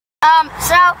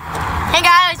Hey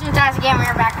guys, Moo-Tastic again. We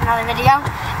are back with another video,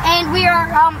 and we are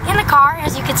in the car,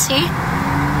 as you can see.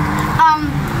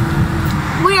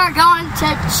 We are going to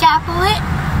Chipotle.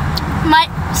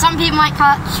 Some people might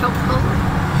call it Chipotle.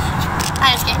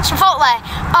 I just kidding. Chipotle.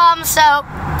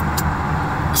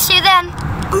 See you then.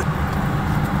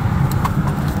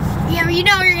 Yeah, you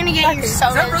know you're gonna get your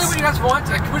sodas. Is that really what you guys want?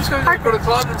 Can we just go to the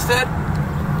club instead?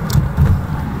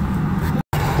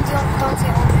 Don't say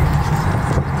hold it.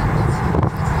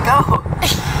 Go.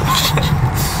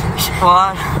 Come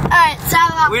on. Alright, so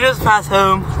we just passed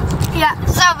home. Yeah.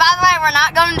 So by the way, we're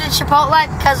not going to Chipotle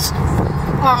because I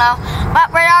don't know, but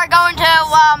we are going to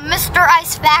Mr.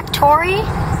 Ice Factory.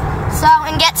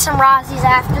 And get some Rossis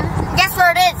after. Guess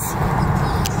where it is?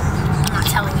 I'm not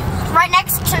telling you. Right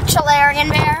next to Chalarian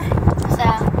Bear. So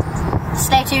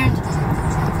stay tuned.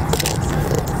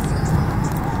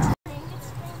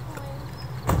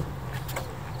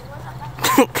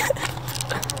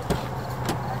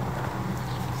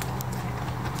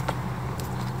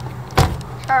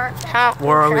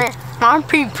 Where are we? I'm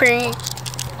pretty.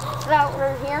 So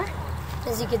we're here,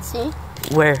 as you can see.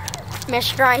 Where?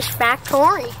 Mr. Ice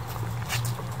Factory.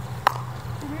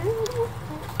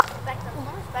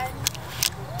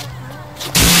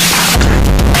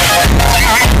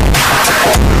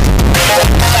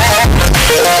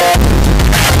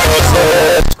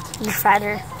 You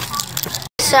fatter.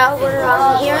 So we're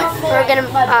here. We're gonna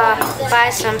buy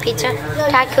some pizza.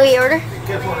 Dad, can we order?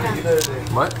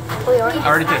 What? Can we order? I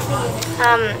already did.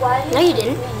 No, you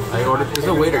didn't. I ordered. There's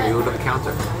a waiter. You ordered the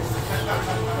counter.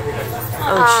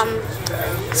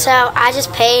 So I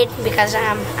just paid because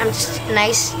I'm just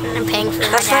nice and I'm paying for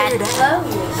my dad.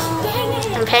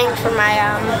 I'm paying for my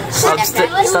substitute.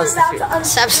 My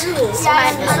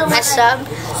sub.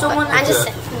 I just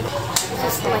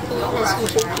like this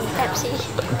Pepsi.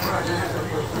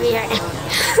 Yeah.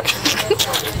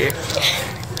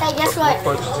 Hey, guess what?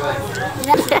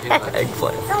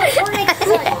 Eggplant.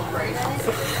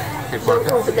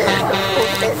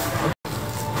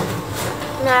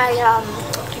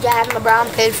 I have my brown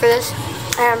paid for this.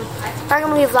 We're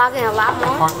gonna be vlogging a lot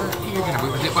more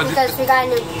because we got a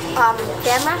new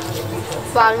camera,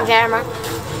 vlogging camera.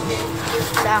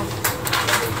 So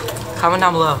comment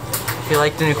down below if you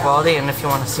like the new quality and if you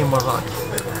want to see more vlogs.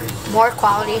 More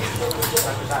quality.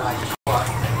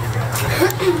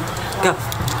 Go.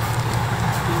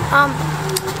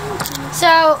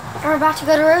 So we're about to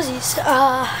go to Rosie's,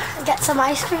 get some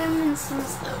ice cream and some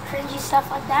cringy stuff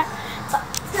like that.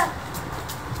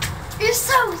 You're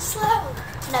so slow.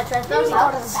 No, try to go to the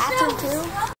bathroom too.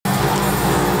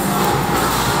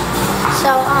 So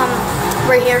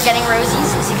we're here getting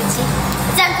Rosie's, as you can see.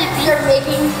 It's empty. They're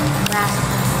making grass.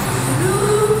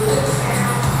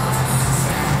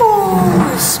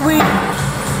 Oh, sweet.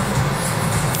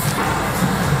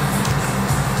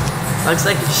 Looks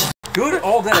like it's good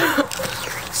all day.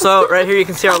 So right here you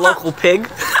can see our local pig.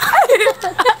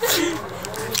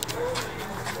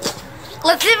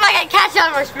 Let's see if I can catch out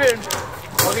of my spoon.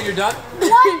 Okay, you're done?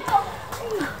 What?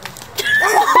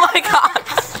 Oh my god.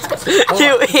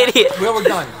 You idiot. Well, we're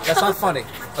done. That's not funny.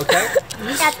 Okay?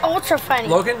 That's ultra funny.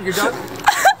 Logan, you're done?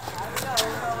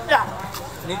 Yeah.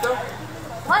 Nico?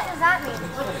 What does that mean?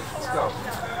 Let's go.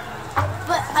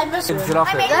 But I missed it. Get off I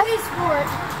it. made this for it.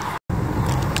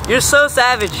 You're so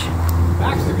savage.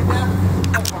 Baxter, get down.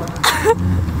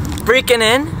 Breaking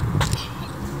in.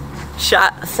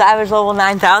 Shot savage level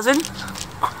 9,000.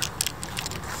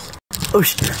 Oh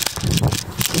shit.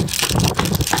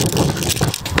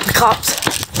 The cops.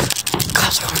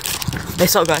 Cops are coming. They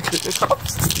saw guys. The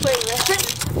cops. Wait,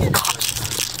 really? Cops.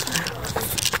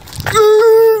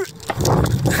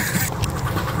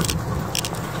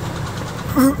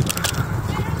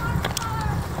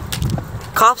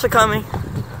 Cops are coming.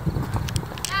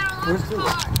 Where's the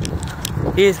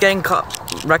He is getting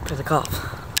wrecked by the cops.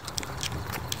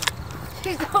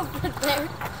 He's over there.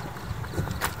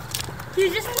 You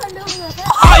just turned over the head.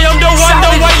 I am the one, the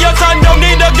way your son don't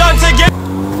need a gun to get.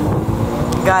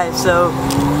 Guys, so.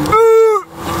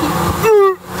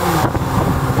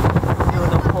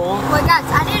 Well, guys,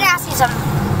 I did ask you something.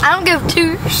 I don't give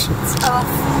two shits off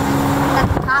that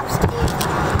the cops did.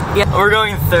 Yeah, we're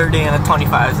going 30 in a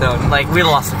 25 zone. Like, we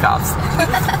lost the cops.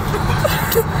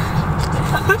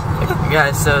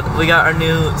 Guys, so we got our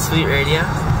new sweet radio.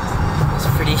 It's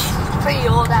Pretty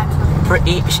old, actually.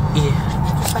 yeah.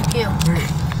 Just like you.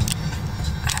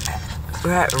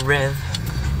 We're at Rev.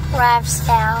 Rev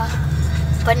style.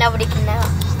 But nobody can know.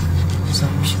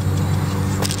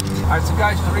 Alright, so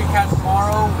guys, the recap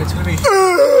tomorrow, it's gonna be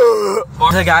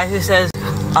The guy who says,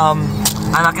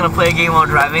 I'm not gonna play a game while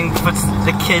driving. Puts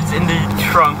the kids in the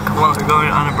trunk while they're going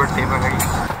on a birthday party.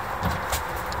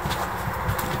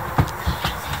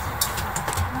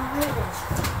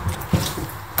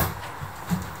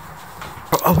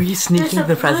 Are we sneaking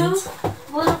the presents?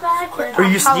 Are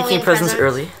you sneaking presents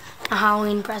early?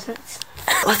 Halloween presents.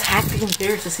 Let's hack the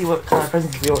computer to see what kind of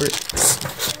presents we ordered.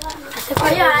 Oh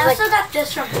yeah, I also got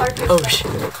this from Parker. Oh shit.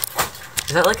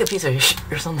 Is that like a piece of shit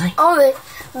or something? Oh,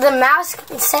 the mouse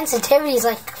sensitivity is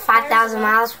like 5,000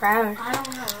 miles per hour. I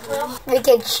don't know. We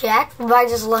could check by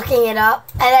just looking it up,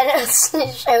 and then it'll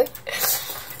show you.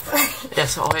 Yeah,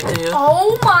 so all I have to do.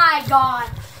 Oh my god.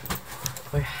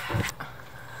 Wait.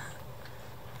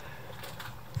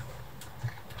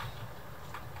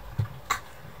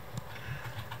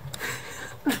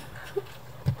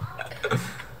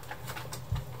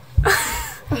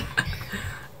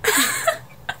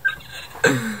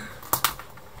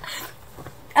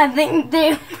 I think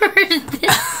they ordered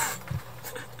this.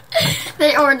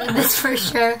 They ordered this for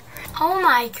sure. Oh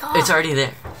my god. It's already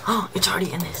there. Oh, it's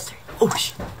already in the history. Oh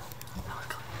shit.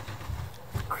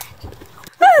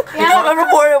 Yeah,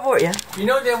 report, yeah. You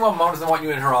know damn well Mom doesn't want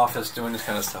you in her office doing this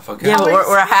kind of stuff, okay? Yeah, but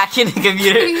we're hacking the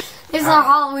computer. This is our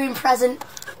Halloween present.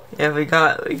 Yeah, we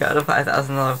got a $5,000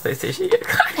 PlayStation gift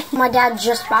card. My dad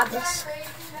just bought this.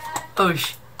 Oh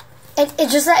shit.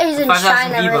 It's just that he's in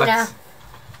 5,000 China right now.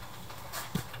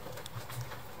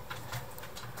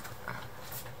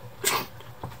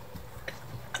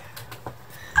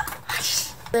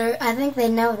 I think they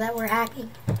know that we're hacking.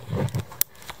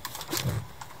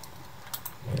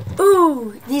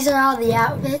 Ooh, these are all the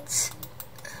outfits.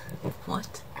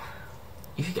 What?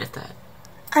 You should get that.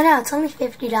 I know, it's only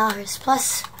 $50.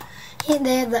 Plus,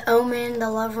 they have the Omen, the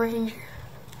Love Ranger.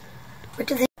 What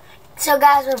do they? So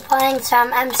guys, we're playing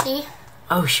some MC.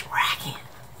 Oh shit, we're hacking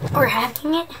it. We're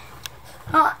hacking it?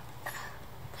 Oh,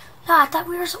 no, I thought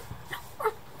we were so... No,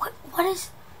 what is...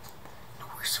 No,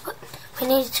 we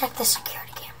need to check the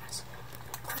security cameras.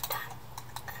 QuickTime.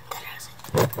 That has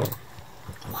it.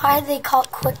 Why do they call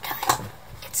it QuickTime?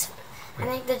 I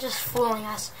think they're just fooling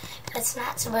us. It's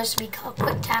not supposed to be called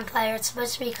QuickTime Player. It's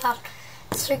supposed to be called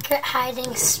Secret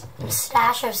Hiding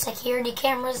Stash of Security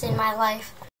Cameras in My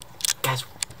Life. Guys,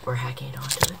 we're hacking it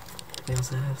onto it. We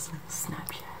also have some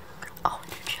Snapchat. Oh,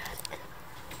 your chat.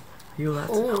 Are you allowed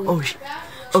to? Ooh. Oh shit.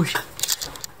 Oh shit.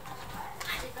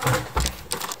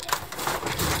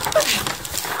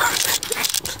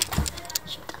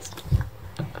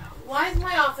 Why is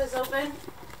my office open?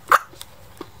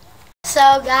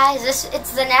 So guys,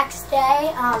 it's the next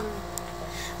day.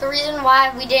 The reason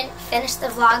why we didn't finish the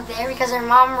vlog there because our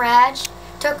mom Raj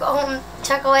took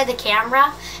away the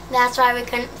camera. That's why we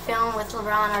couldn't film with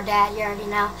LeBron, our dad. You already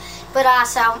know. But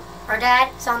also, our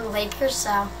dad is on the Lakers,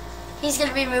 so he's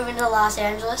gonna be moving to Los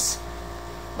Angeles.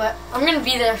 But I'm gonna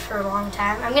be there for a long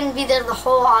time. I'm gonna be there the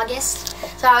whole August.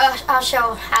 So I'll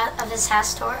show of his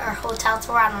house tour or hotel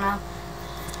tour. I don't know.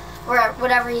 Or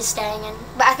whatever he's staying in,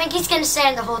 but I think he's gonna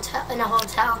stay in a hotel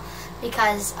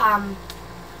because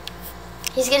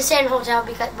he's gonna stay in a hotel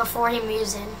because before he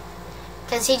moves in,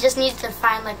 because he just needs to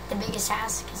find like the biggest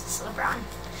house because it's LeBron.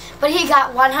 But he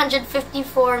got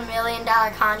 $154 million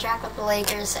contract with the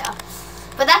Lakers, so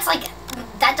but that's like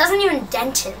that doesn't even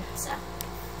dent him.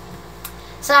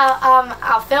 So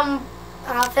I'll film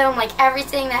like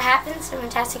everything that happens in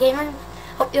Moo-Tastic Gaming.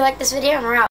 Hope you like this video and we're out.